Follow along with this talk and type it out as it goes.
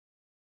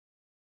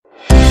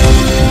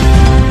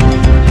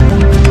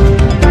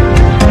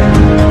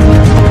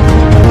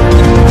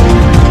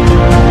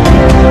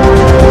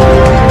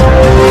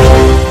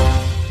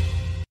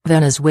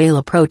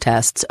Venezuela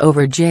protests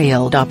over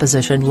jailed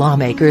opposition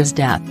lawmaker's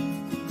death.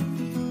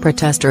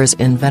 Protesters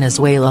in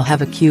Venezuela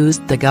have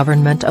accused the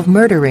government of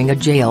murdering a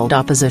jailed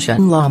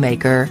opposition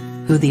lawmaker,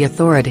 who the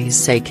authorities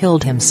say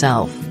killed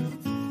himself.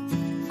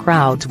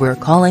 Crowds were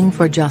calling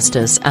for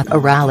justice at a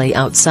rally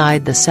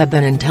outside the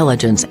SEBIN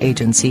intelligence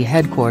agency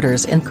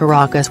headquarters in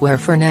Caracas where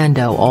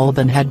Fernando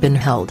Albán had been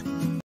held.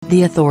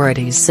 The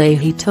authorities say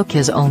he took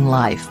his own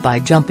life by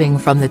jumping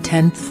from the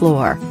 10th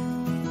floor.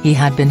 He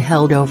had been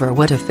held over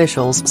what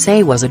officials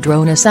say was a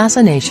drone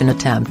assassination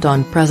attempt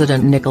on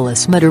President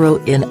Nicolas Maduro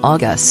in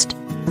August.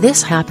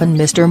 This happened.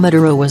 Mr.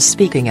 Maduro was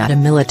speaking at a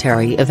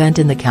military event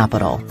in the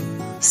capital.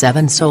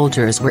 7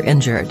 soldiers were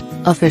injured,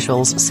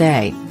 officials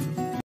say.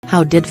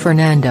 How did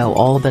Fernando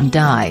Albán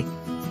die?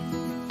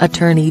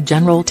 Attorney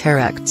General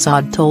Tarek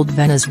Saad told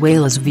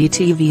Venezuela's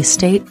VTV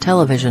state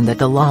television that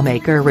the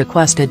lawmaker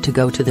requested to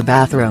go to the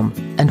bathroom,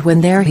 and when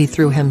there he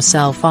threw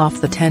himself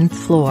off the 10th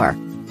floor.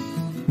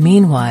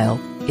 Meanwhile,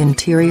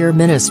 Interior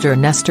Minister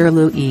Néstor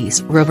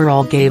Luis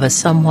Riveral gave a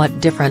somewhat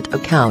different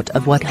account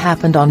of what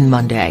happened on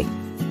Monday.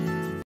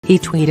 He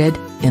tweeted,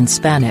 in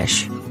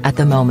Spanish, at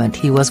the moment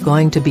he was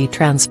going to be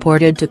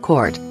transported to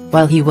court,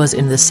 while he was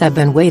in the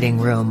SEBIN waiting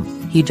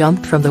room, he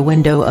jumped from the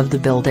window of the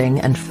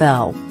building and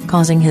fell,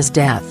 causing his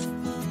death.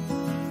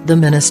 The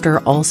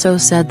minister also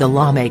said the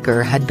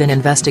lawmaker had been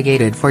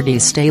investigated for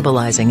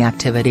destabilizing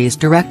activities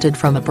directed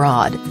from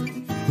abroad.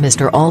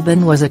 Mr.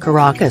 Albán was a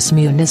Caracas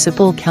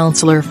municipal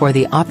councillor for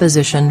the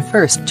opposition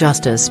First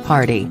Justice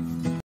Party.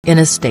 In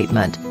a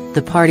statement,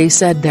 the party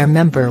said their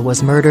member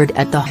was murdered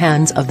at the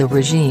hands of the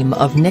regime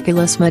of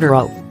Nicolas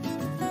Maduro.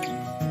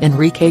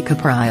 Enrique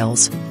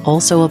Capriles,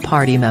 also a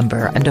party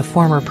member and a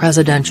former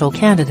presidential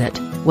candidate,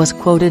 was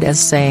quoted as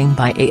saying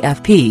by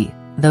AFP,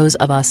 "Those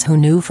of us who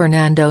knew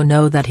Fernando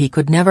know that he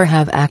could never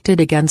have acted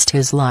against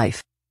his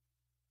life."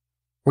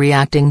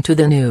 Reacting to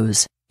the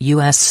news,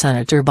 U.S.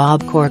 Senator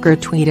Bob Corker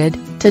tweeted,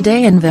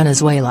 "Today in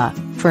Venezuela,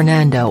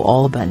 Fernando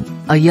Albán,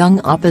 a young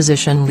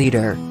opposition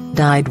leader,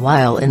 died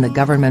while in the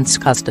government's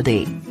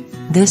custody.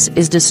 This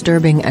is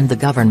disturbing and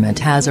the government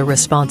has a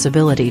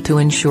responsibility to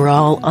ensure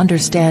all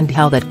understand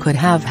how that could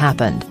have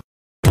happened."